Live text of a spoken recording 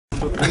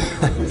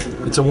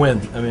It's a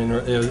win. I mean,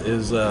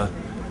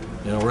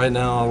 you know, right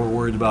now all we're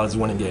worried about is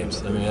winning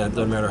games. I mean, it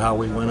doesn't matter how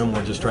we win them.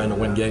 We're just trying to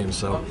win games.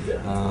 So,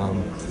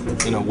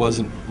 you know, it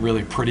wasn't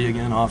really pretty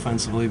again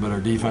offensively, but our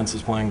defense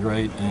is playing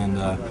great. And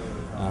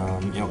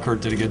you know,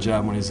 Kurt did a good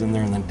job when he was in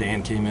there, and then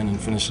Dan came in and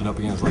finished it up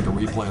against like a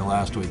replay of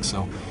last week.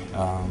 So,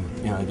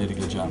 you know, I did a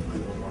good job.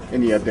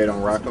 Any update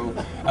on Rocco?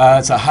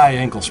 It's a high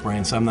ankle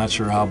sprain, so I'm not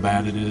sure how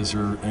bad it is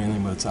or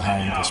anything, but it's a high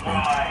ankle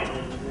sprain.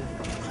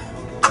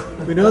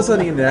 We noticed on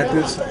the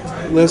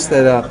inactives list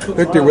that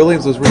Victor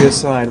Williams was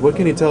reassigned. What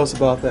can you tell us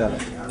about that?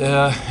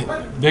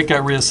 Vic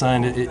got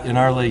reassigned. In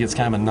our league, it's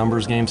kind of a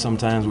numbers game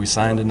sometimes. We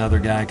signed another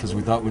guy because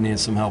we thought we needed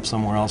some help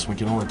somewhere else. We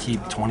can only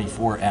keep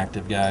 24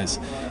 active guys.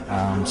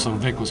 So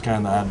Vic was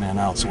kind of the odd man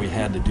out, so we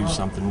had to do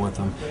something with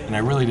him. And I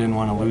really didn't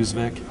want to lose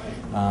Vic,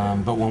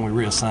 but when we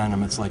reassign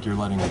him, it's like you're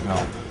letting him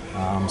go.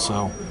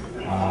 So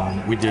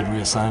we did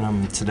reassign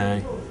him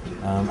today.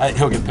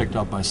 He'll get picked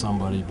up by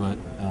somebody, but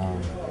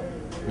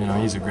you know,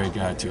 he's a great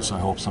guy too, so I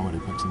hope somebody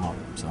picks him up.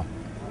 So.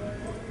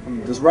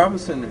 Does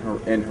Robinson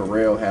and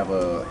Harrell have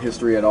a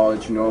history at all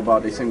that you know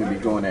about? They seem to be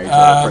going at each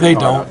other. They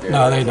don't.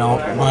 No, they don't.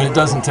 But it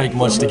doesn't take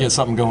much to get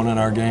something going in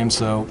our game.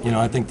 So, you know,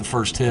 I think the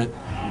first hit,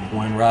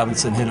 when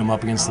Robinson hit him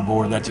up against the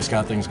board, that just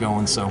got things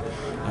going. So,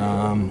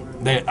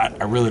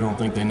 I really don't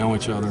think they know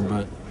each other,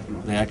 but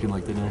they acted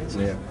like they did. So.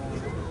 Yeah.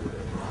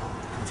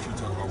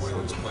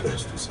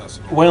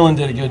 Waylon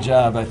did a good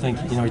job. I think,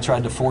 you know, he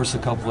tried to force a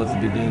couple at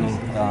the beginning,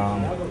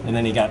 and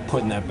then he got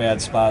put in that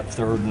bad spot,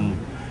 3rd and,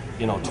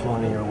 you know,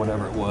 20 or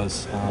whatever it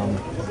was. And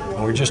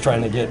we were just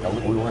trying to get,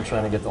 we weren't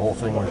trying to get the whole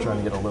thing, we were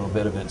trying to get a little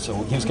bit of it. So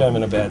he was kind of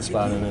in a bad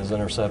spot in his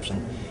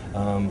interception.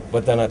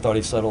 But then I thought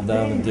he settled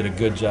down and did a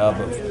good job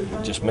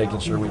of just making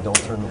sure we don't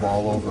turn the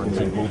ball over and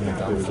keep moving it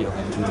down the field.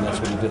 And that's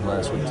what he did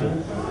last week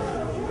too.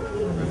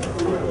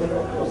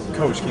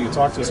 Coach, can you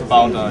talk to us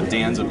about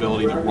Dan's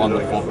ability to run the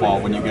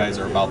football when you guys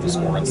are about to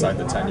score inside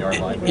the 10-yard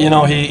line? You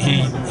know,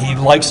 he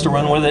likes to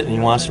run with it and he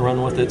wants to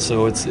run with it,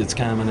 so it's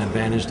kind of an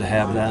advantage to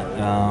have that.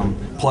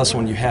 Plus,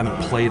 when you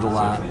haven't played a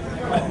lot,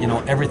 you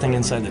know, everything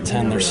inside the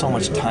 10, there's so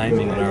much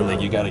timing in our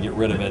league, you got to get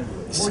rid of it,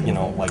 you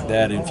know, like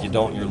that. And if you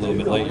don't, you're a little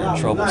bit late, you're in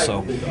trouble.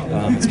 So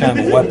it's kind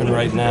of a weapon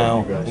right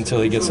now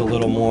until he gets a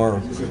little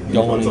more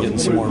going and getting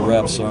some more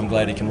reps. So I'm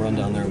glad he can run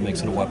down there and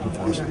makes it a weapon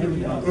for us.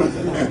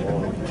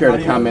 Care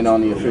to comment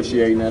on the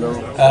officiating at all?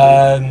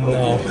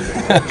 No.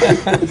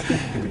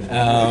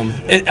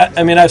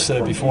 I mean, I've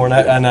said it before,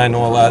 and I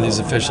know a lot of these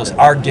officials.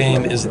 Our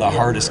game is the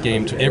hardest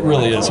game. It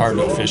really is hard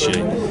to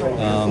officiate.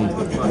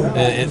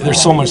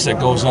 There's so much that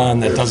goes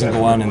on that doesn't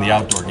go on in the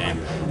outdoor game.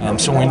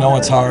 So we know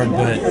it's hard,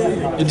 but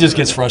it just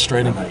gets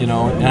frustrating, you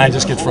know, and I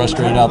just get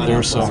frustrated out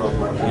there. So,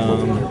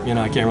 you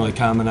know, I can't really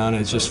comment on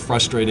it. It's just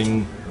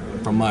frustrating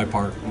from my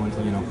part when,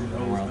 you know,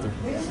 when we're out there.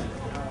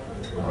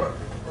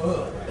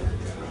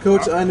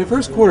 Coach, in the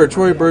first quarter,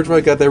 Troy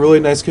Bergevik got that really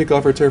nice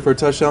kickoff return for a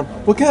touchdown.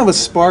 What kind of a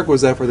spark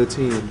was that for the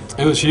team?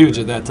 It was huge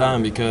at that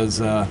time because,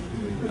 you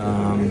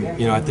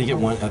know, I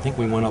think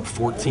we went up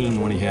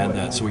 14 when he had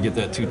that, so we get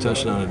that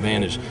 2-touchdown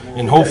advantage.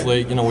 And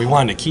hopefully, you know, we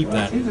wanted to keep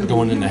that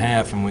going into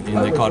half, and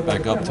they caught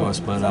back up to us.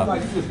 But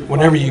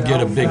whenever you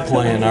get a big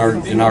play in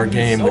our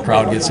game, the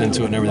crowd gets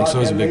into it and everything. So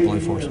it was a big play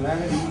for us.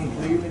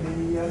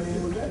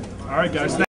 All right, guys.